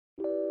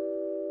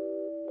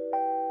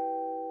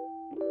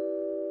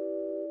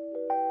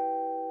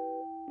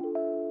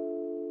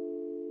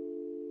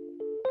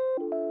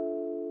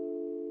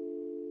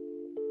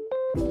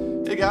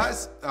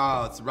guys,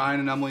 it's Ryan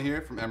and Emily here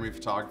from EMRY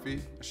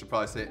Photography. I should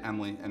probably say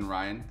Emily and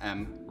Ryan,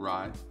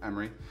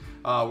 EMRY.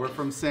 We're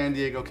from San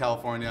Diego,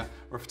 California.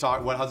 We're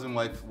husband and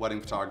wife wedding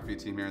photography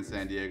team here in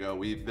San Diego.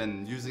 We've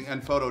been using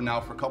nPhoto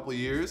now for a couple of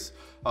years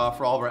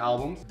for all of our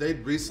albums. They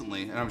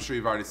recently, and I'm sure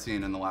you've already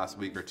seen in the last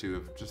week or two,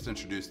 have just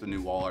introduced the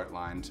new wall art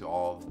line to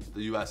all of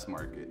the US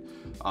market.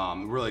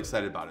 We're really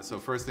excited about it. So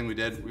first thing we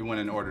did, we went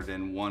and ordered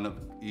in one of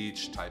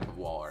each type of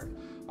wall art.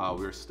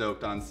 We were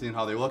stoked on seeing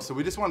how they look. So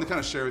we just wanted to kind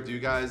of share with you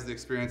guys the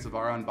experience of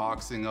our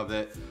unboxing of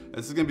it.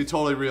 This is gonna be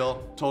totally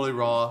real, totally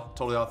raw,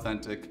 totally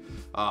authentic.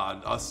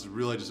 Us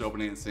really just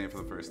opening it and seeing it for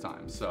the first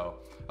time. So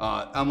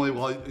Emily,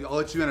 well, I'll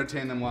let you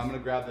entertain them while I'm gonna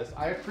grab this.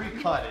 I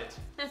pre-cut it.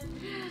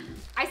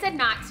 I said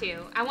not to.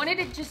 I wanted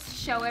to just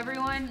show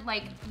everyone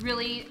like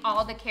really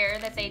all the care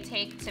that they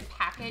take to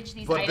package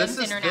these items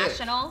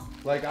international.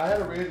 Thick. Like I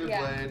had a razor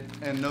blade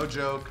and no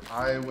joke,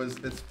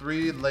 it's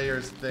 3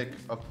 layers thick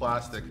of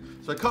plastic.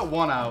 So I cut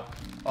one out,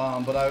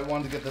 but I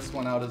wanted to get this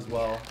one out as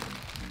well.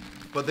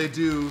 But they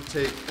do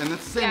take, and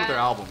it's the same with their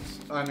albums.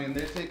 I mean,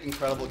 they take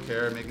incredible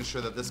care making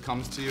sure that this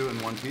comes to you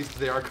in one piece.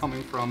 They are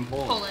coming from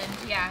Poland. Poland,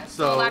 yeah.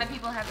 So a lot of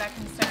people have that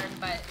concern,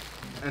 but.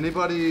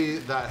 Anybody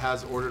that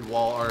has ordered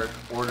wall art,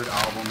 ordered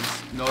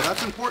albums, know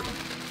that's important.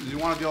 You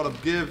want to be able to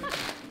give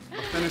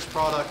a finished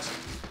product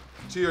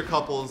to your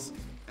couples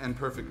in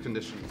perfect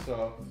condition.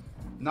 So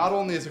not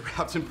only is it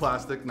wrapped in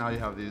plastic, now you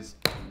have these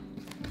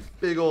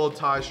big old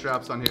tie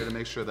straps on here to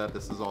make sure that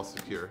this is all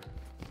secure.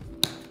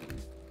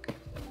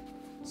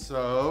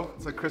 So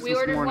it's like Christmas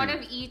morning. We ordered one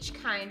of each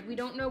kind. We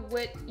don't know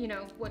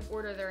what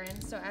order they're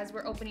in. So as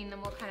we're opening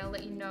them, we'll kind of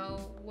let you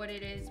know what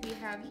it is we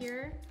have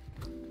here.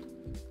 So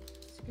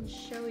I can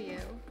show you.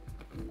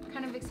 I'm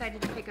kind of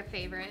excited to pick a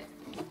favorite.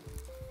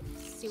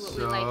 See what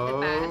we like the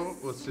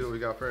best. Let's see what we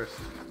got first.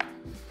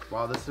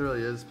 Wow, this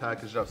really is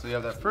packaged up. So you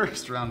have that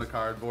first round of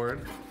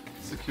cardboard,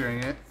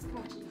 securing it.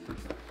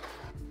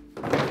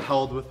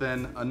 Held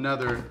within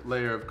another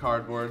layer of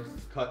cardboard,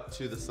 cut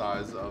to the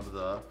size of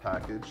the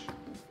package.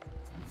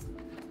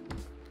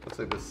 Looks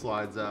like this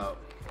slides out.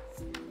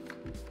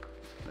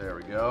 There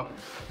we go.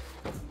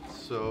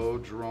 So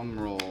drum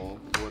roll,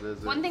 what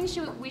is it? One thing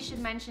we should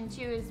mention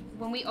too is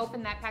when we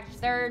open that package,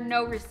 there are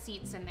no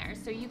receipts in there.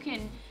 So you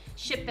can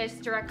ship this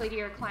directly to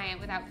your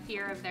client without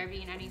fear of there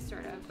being any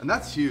sort of And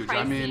that's huge.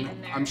 I mean,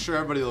 I'm sure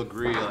everybody will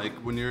agree, like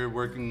when you're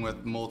working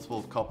with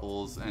multiple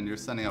couples and you're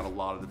sending out a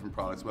lot of different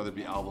products, whether it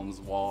be albums,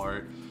 wall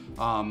art,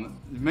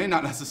 you may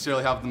not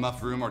necessarily have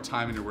enough room or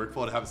time in your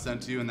workflow to have it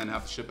sent to you and then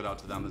have to ship it out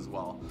to them as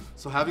well.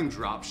 So having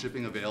drop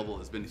shipping available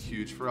has been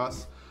huge for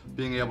us.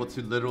 Being able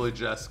to literally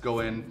just go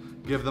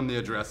in, give them the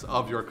address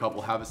of your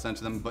couple, have it sent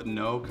to them, but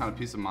know kind of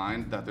peace of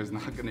mind that there's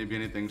not gonna be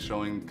anything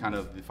showing kind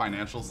of the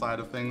financial side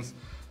of things.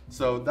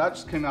 So that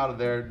just came out of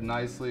there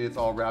nicely. It's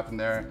all wrapped in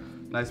there.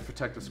 Nice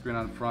protective screen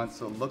on the front.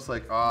 So it looks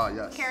like,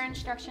 yes. Care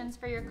instructions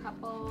for your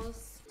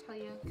couples. Tell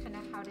you kind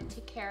of how to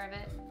take care of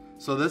it.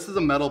 So this is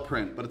a metal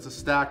print, but it's a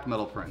stacked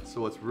metal print.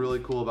 So what's really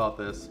cool about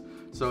this,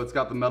 so it's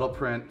got the metal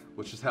print,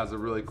 which just has a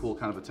really cool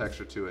kind of a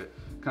texture to it.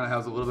 Kind of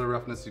has a little bit of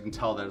roughness. You can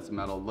tell that it's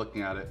metal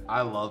looking at it.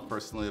 I love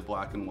personally a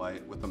black and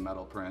white with a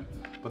metal print,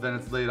 but then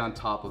it's laid on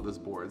top of this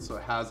board. So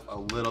it has a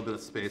little bit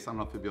of space. I don't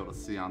know if you'll be able to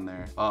see on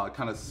there.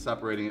 Kind of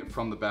separating it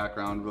from the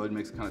background really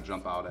makes it kind of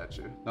jump out at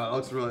you. No,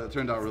 it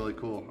turned out really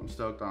cool. I'm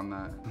stoked on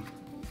that.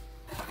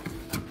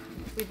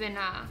 We've been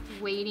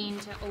waiting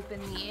to open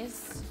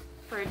these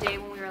for a day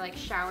when we were like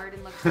showered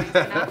and looked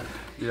nice enough.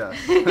 Yes.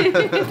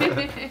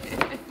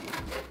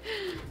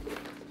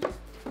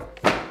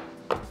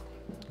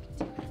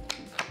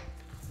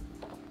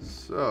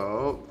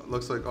 So, it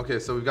looks like, okay,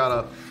 so we've got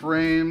a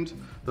framed,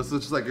 this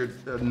is just like your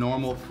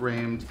normal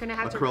framed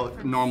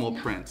acrylic normal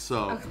print.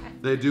 So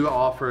they do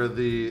offer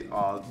the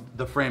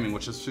framing,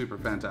 which is super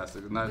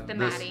fantastic. And with the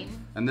matting.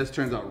 And this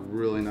turns out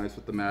really nice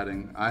with the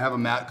matting. I have a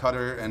mat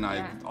cutter and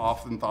I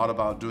often thought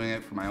about doing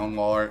it for my own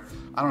wall art.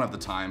 I don't have the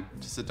time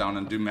to sit down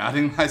and do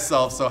matting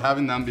myself, so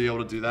having them be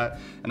able to do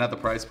that and at the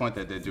price point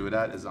that they do it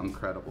at is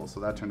incredible. So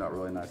that turned out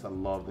really nice. I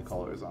love the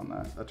colors on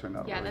that. That turned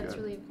out really good. Yeah, that's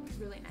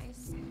really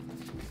nice.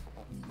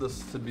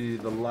 This to be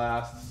the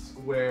last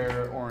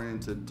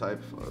square-oriented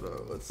type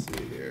photo. Let's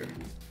see here.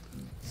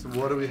 So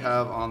what do we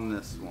have on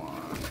this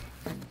one?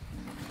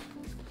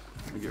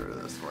 Let me get rid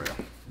of this for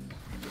you.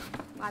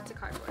 Lots of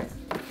cardboard.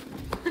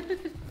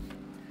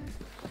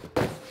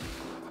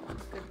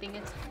 Good thing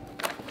it's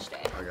each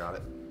day. I got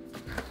it.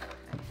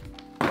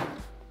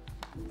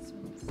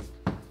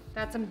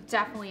 That's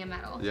definitely a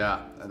metal.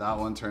 Yeah, that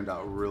one turned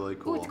out really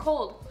cool. Oh, it's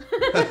cold.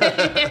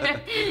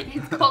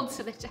 It's cold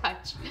to the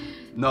touch.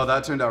 No,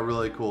 that turned out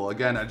really cool.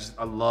 Again,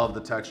 I love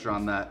the texture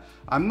on that.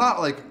 I'm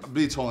not like, to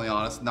be totally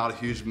honest, not a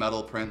huge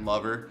metal print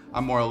lover.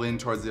 I'm more leaning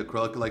towards the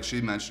acrylic. Like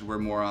she mentioned, we're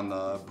more on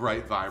the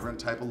bright, vibrant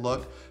type of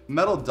look.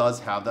 Metal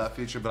does have that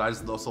feature, but I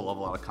just also love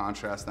a lot of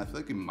contrast, and I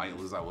feel like you might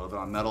lose that a little bit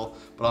on metal.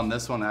 But on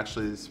this one,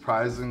 actually,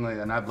 surprisingly,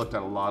 and I've looked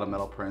at a lot of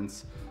metal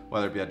prints,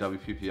 whether it be at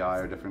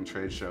WPPI or different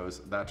trade shows,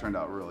 that turned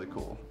out really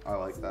cool. I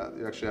like that.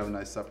 You actually have a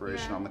nice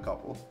separation on the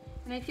couple.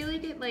 And I feel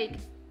like it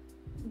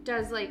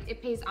does like,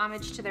 it pays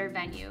homage to their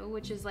venue,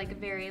 which is like a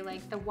very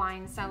like the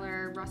wine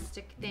cellar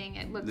rustic thing.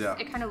 It looks,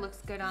 it kind of looks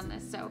good on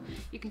this. So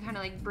you can kind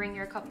of like bring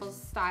your couple's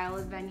style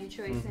of venue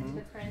choice into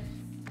the prints.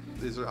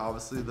 These are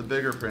obviously the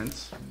bigger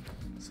prints.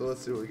 So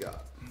let's see what we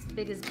got.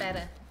 Big is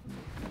better.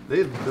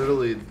 They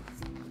literally,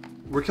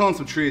 we're killing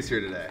some trees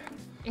here today.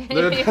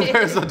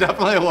 There's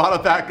definitely a lot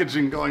of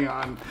packaging going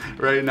on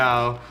right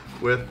now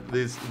with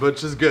these,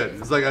 which is good.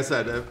 It's like I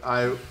said,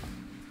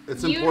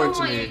 it's important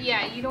to me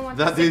you don't want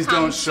that these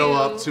don't show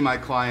up to my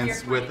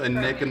clients with a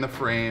nick in the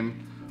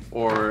frame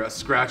or a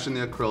scratch in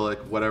the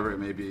acrylic, whatever it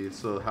may be.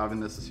 So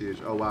having this is huge.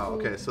 Oh wow,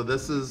 okay, so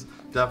this is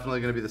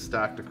definitely gonna be the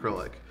stacked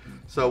acrylic.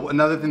 So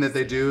another thing that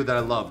they do that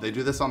I love, they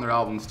do this on their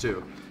albums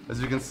too. As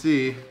you can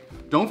see,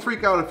 don't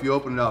freak out if you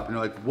open it up and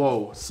you're like,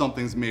 whoa,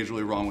 something's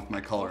majorly wrong with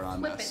my color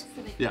on this.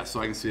 Yeah, so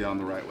I can see it on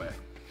the right way.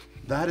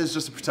 That is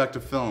just a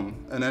protective film.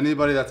 And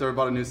anybody that's ever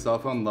bought a new cell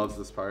phone loves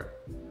this part.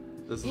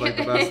 This is like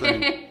the best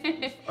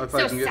thing.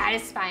 So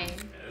satisfying.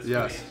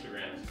 Yes.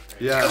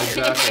 Yeah,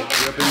 exactly.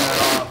 Ripping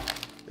that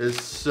off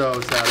is so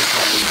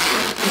satisfying.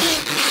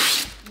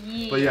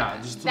 But yeah,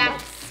 just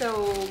that's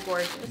so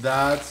gorgeous.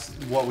 That's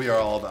what we are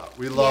all about.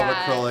 We love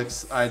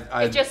acrylics.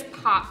 It just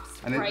pops.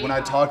 And when I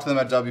talked to them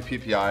at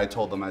WPPI, I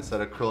told them, I said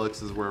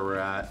acrylics is where we're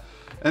at.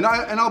 And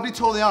I'll be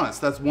totally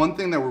honest, that's one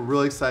thing that we're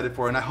really excited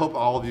for, and I hope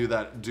all of you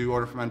that do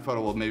order from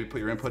nPhoto will maybe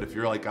put your input if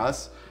you're like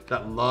us,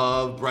 that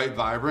love bright,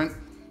 vibrant.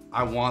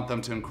 I want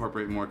them to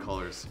incorporate more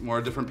colors,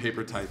 more different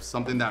paper types,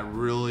 something that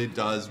really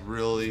does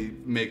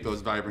make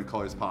those vibrant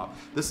colors pop.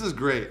 This is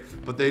great,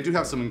 but they do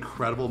have some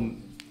incredible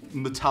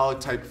metallic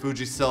type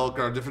Fuji silk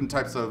or different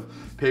types of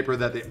paper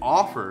that they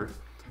offer,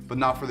 but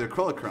not for the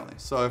acrylic currently.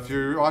 So if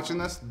you're watching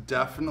this,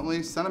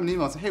 definitely send them an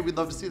email and say, hey, we'd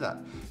love to see that.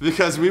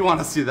 Because we want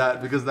to see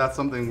that, because that's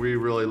something we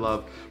really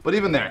love. But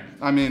even there,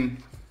 I mean,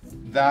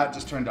 that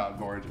just turned out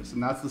gorgeous,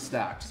 and that's the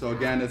stacked. So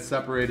again, it's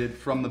separated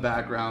from the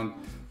background.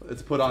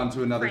 It's put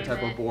onto another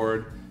type of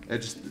board.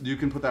 You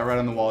can put that right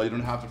on the wall. You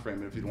don't have to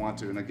frame it if you want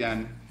to. And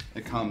again,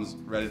 it comes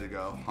ready to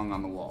go, hung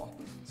on the wall.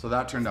 So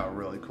that turned out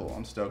really cool.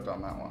 I'm stoked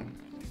on that one.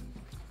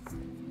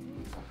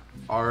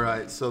 All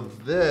right, so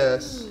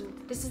this. Ooh,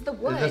 this is the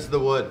wood. This is the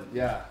wood,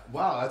 yeah.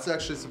 Wow, that's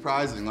actually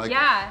surprising. Like,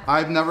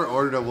 I've never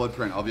ordered a wood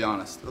print, I'll be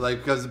honest. Like,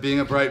 because being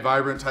a bright,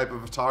 vibrant type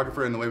of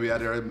photographer and the way we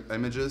edit our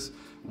images,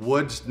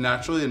 wood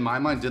naturally, in my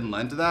mind, didn't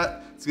lend to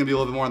that. It's gonna be a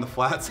little bit more on the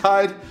flat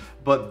side,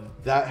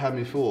 but that had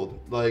me fooled.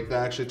 Like,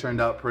 that actually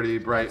turned out pretty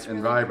bright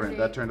and vibrant.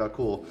 That turned out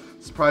cool.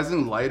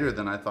 Surprisingly lighter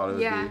than I thought it would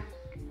be.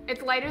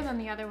 It's lighter than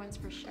the other ones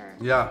for sure.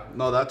 Yeah,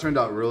 no, that turned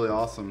out really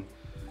awesome.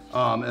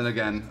 And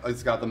again,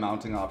 it's got the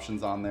mounting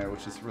options on there,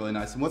 which is really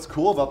nice. And what's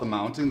cool about the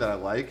mounting that I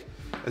like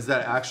is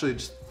that actually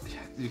just,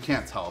 you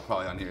can't tell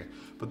probably on here,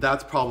 but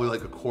that's probably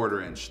like a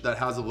 1/4 inch. That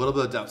has a little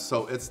bit of depth.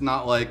 So it's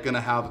not like gonna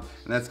have,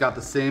 and it's got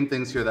the same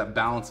things here that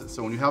balance it.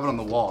 So when you have it on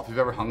the wall, if you've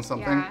ever hung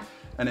something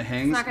and it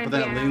hangs, but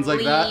then it leans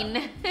like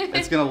that,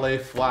 it's gonna lay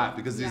flat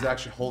because these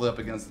actually hold it up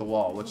against the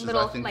wall, which is,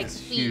 I think, is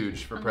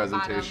huge for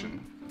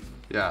presentation.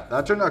 Yeah,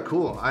 that turned out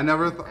cool. I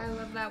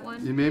love that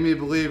one. You made me a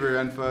believer,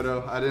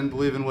 nPhoto. I didn't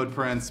believe in wood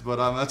prints, but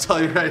I'm gonna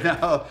tell you right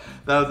now,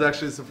 that was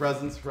actually a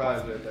pleasant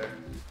surprise right there.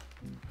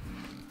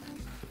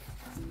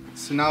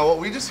 So now what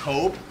we just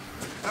hope,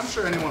 I'm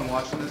sure anyone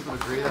watching this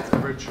would agree that's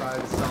ever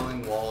tried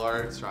selling wall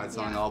art, tried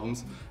selling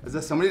albums, is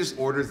that somebody just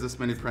orders this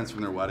many prints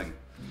from their wedding.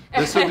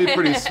 This would be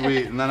pretty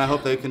sweet, and then I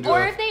hope they can do it.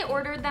 Or if they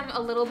ordered them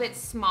a little bit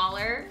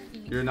smaller.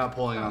 You're not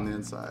pulling on the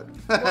inside.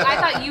 Well, I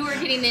thought you were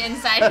getting the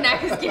inside and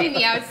I was getting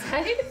the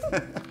outside.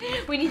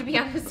 We need to be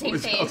on the same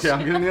page. Okay,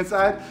 I'm getting the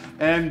inside,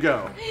 and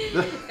go.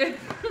 Okay.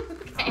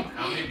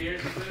 How many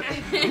beers is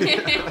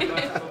this?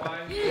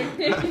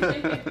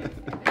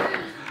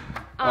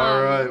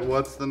 All right,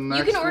 what's the next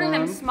one? You can order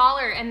them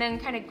smaller and then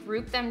kind of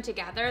group them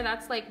together.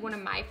 That's like one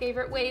of my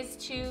favorite ways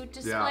to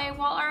display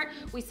wall art.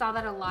 We saw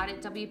that a lot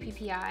at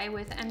WPPI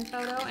with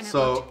nPhoto, and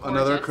so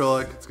another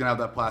acrylic. It's gonna have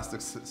that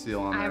plastic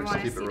seal on there to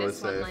keep it really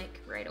safe. One,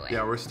 like, right away.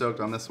 Yeah, we're stoked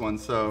on this one.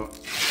 So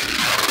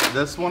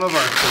this one of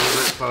our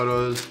favorite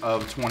photos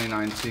of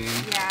 2019.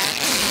 Yeah.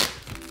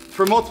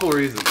 For multiple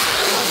reasons.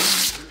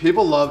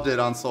 People loved it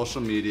on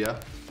social media.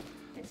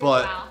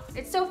 But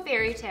it's so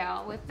fairy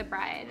tale with the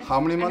bride.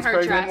 How many months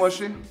pregnant was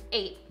she?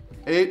 8.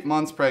 8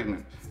 months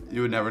pregnant.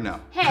 You would never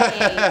know. Hey,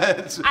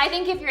 I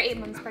think if you're 8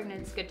 months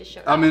pregnant, it's good to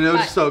show. I mean, it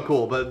was so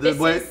cool, but the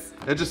way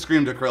it just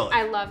screamed acrylic.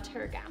 I loved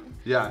her gown.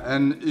 Yeah,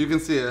 and you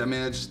can see it. I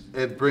mean,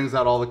 it brings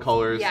out all the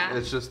colors. Yeah.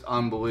 It's just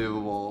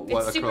unbelievable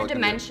what it's super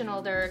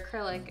dimensional, their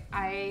acrylic.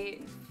 I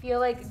feel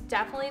like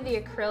definitely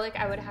the acrylic,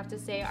 I would have to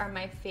say, are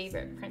my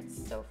favorite prints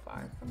so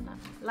far from that.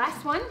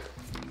 Last one.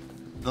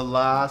 The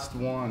last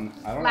one.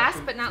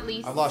 Last but not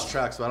least. I've lost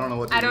track, so I don't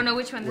know I don't know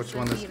which one this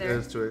is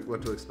either.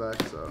 What to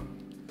expect. So,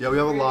 yeah, we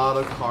have a lot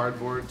of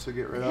cardboard to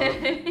get rid of.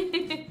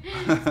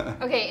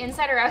 Okay,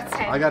 inside or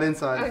outside? I got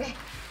inside. Okay.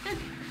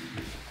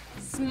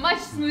 It's much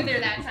smoother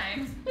that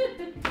time.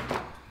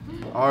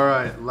 All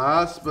right,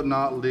 last but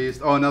not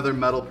least. Oh, another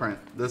metal print.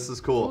 This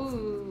is cool.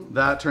 Ooh.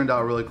 that turned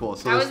out really cool.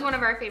 So that was one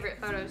of our favorite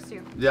photos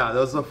too. Yeah, that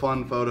was a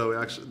fun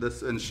photo. Actually,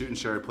 this and Shoot and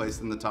Share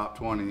placed in the top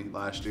 20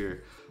 last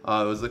year. It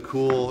was a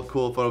cool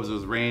photo because it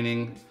was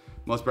raining.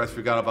 Most brides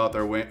forgot about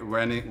their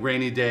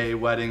rainy day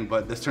wedding,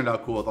 but this turned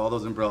out cool with all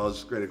those umbrellas.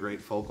 Just created a great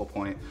focal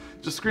point.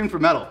 Just screamed for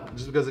metal,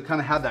 just because it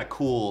kind of had that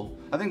cool.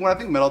 When I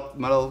think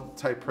metal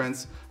type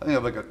prints, I think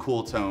of like a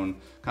cool tone,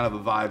 kind of a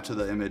vibe to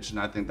the image, and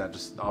I think that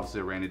just obviously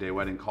a rainy day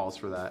wedding calls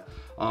for that.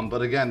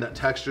 But again, that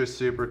texture is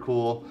super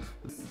cool.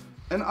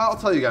 And I'll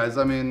tell you guys,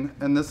 I mean,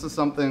 and this is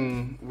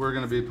something we're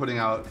gonna be putting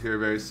out here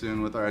very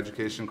soon with our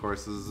education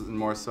courses, and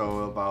more so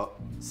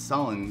about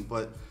selling,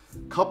 but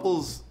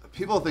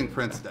people think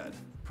print's dead.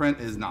 Print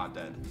is not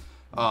dead.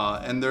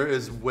 And there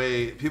is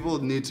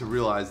people need to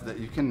realize that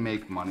you can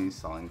make money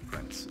selling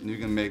prints, and you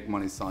can make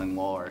money selling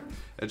wall art.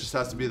 It just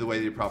has to be the way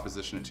that you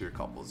proposition it to your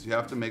couples. You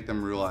have to make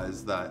them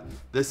realize that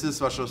this is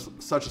such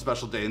a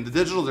special day, and the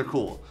digitals are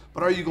cool,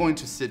 but are you going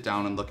to sit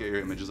down and look at your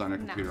images on your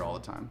computer all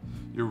the time?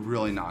 You're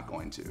really not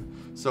going to.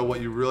 So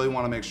what you really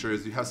want to make sure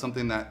is you have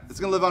something that it's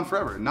going to live on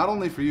forever, not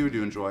only for you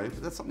to enjoy,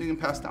 but that's something you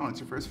can pass down.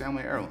 It's your first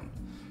family heirloom.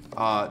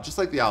 Just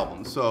like the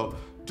album. So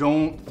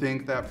don't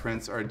think that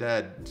prints are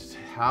dead.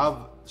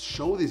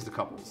 Show these to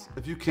couples.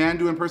 If you can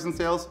do in-person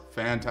sales,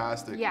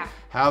 fantastic. Yeah.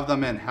 Have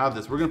them in, have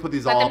this. We're gonna put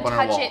these all up on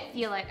our wall. Touch it,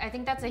 feel it. I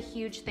think that's a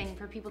huge thing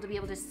for people to be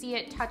able to see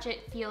it, touch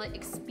it, feel it,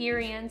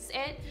 experience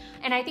it.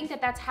 And I think that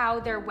that's how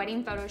their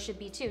wedding photos should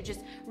be too.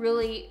 Just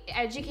really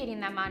educating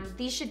them on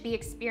these should be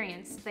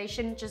experienced. They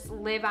shouldn't just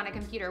live on a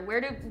computer.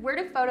 Where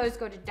do photos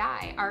go to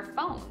die? Our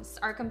phones,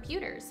 our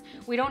computers.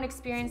 We don't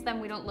experience them,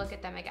 we don't look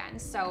at them again.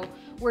 So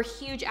we're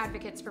huge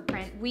advocates for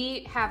print.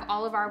 We have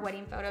all of our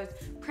wedding photos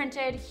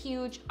printed,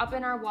 huge, up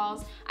in our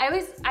walls. I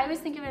always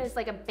think of it as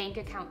like a bank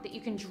account that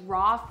you can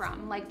draw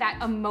from, like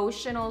that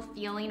emotional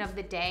feeling of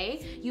the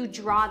day. You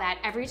draw that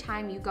every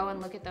time you go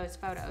and look at those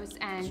photos.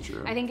 And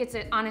I think it's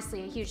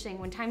honestly a huge thing.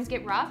 When times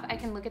get rough, I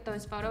can look at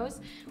those photos.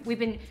 We've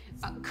been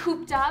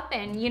cooped up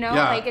and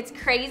like it's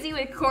crazy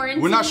with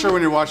quarantine. We're not sure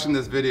when you're watching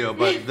this video,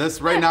 but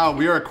right now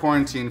we are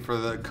quarantined for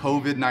the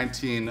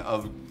COVID-19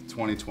 of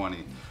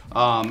 2020.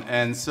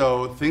 And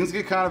so things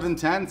get kind of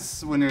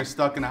intense when you're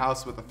stuck in a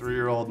house with a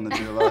 3-year-old and the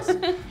two of us.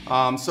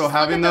 So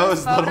having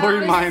those little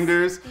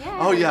reminders,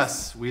 oh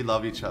yes, we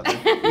love each other.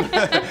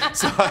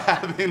 So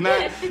having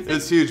that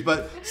is huge,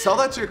 but sell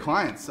that to your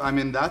clients. I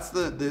mean, that's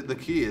the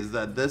key, is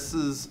that this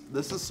is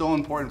so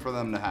important for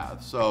them to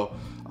have. So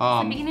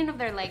the beginning of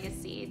their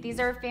legacy. These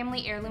are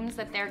family heirlooms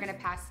that they're gonna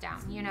pass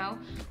down,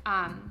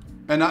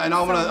 And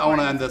I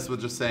wanna end this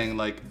with just saying,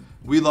 like,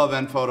 we love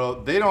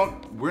nPhoto.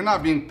 We're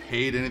not being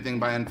paid anything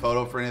by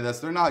nPhoto for any of this.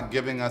 They're not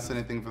giving us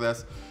anything for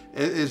this.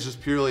 It is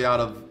just purely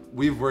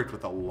we've worked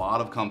with a lot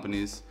of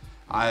companies.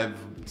 I've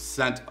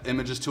sent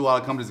images to a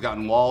lot of companies,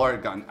 gotten wall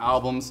art, gotten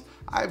albums.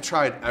 I've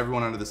tried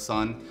everyone under the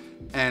sun.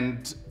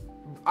 And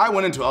I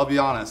went into, I'll be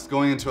honest,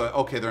 going into it,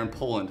 okay, they're in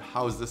Poland.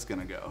 How is this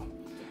gonna go?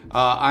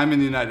 I'm in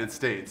the United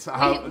States.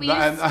 I'm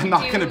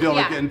not gonna be able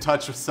to get in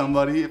touch with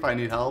somebody if I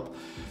need help.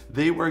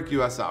 They work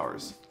US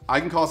hours. I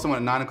can call someone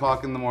at 9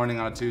 o'clock in the morning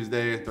on a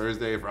Tuesday,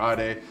 Thursday,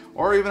 Friday,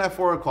 or even at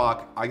 4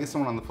 o'clock. I get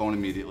someone on the phone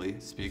immediately,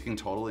 speaking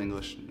total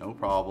English, no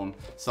problem.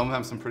 Some of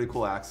them have some pretty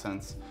cool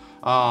accents.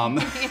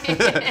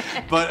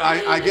 But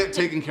I get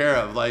taken care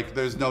of. Like,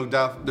 there's no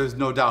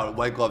doubt,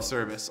 white glove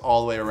service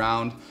all the way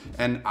around.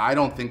 And I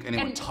don't think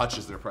anyone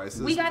touches their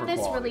prices. We got this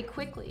really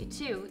quickly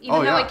too,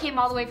 even though it came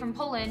all the way from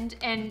Poland.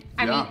 And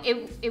I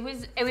mean, it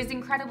was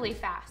incredibly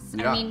fast.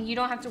 I mean, you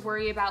don't have to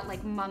worry about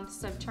like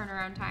months of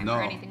turnaround time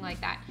or anything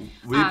like that.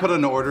 We put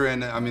an order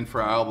in. I mean,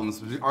 for our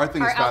albums, our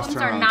thing is fast turnaround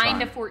time. Our albums are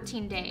 9 to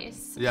 14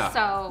 days. Yeah.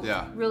 So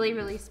really,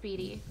 really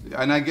speedy.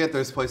 And I get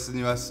there's places in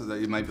the U.S. that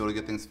you might be able to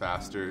get things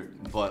faster,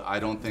 but I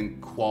don't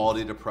think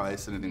quality to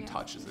price anything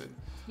touches it.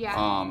 Yeah.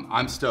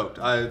 I'm stoked.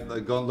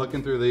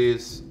 Looking through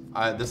these.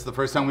 This is the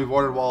first time we've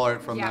ordered wall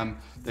art from them.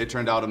 They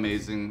turned out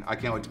amazing. I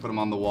can't wait to put them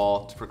on the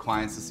wall for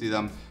clients to see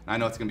them. And I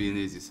know it's gonna be an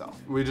easy sell.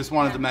 We just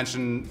wanted to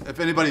mention,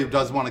 if anybody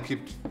does want to keep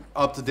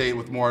up to date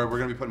with more, we're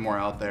gonna be putting more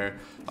out there,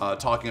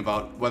 talking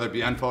about whether it be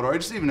nPhoto or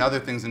just even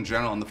other things in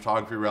general in the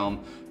photography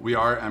realm. We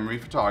are EMRY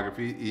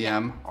Photography,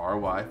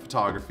 EMRY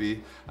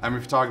Photography,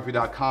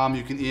 emryphotography.com.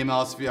 You can email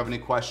us if you have any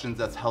questions.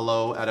 That's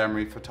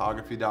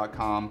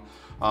hello@emryphotography.com.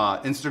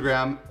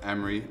 Instagram,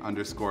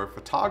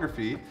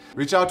 EMRY_photography.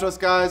 Reach out to us,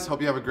 guys.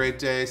 Hope you have a great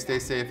day. Stay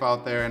safe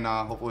out there, and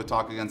hopefully we'll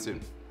talk again soon.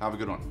 Have a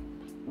good one.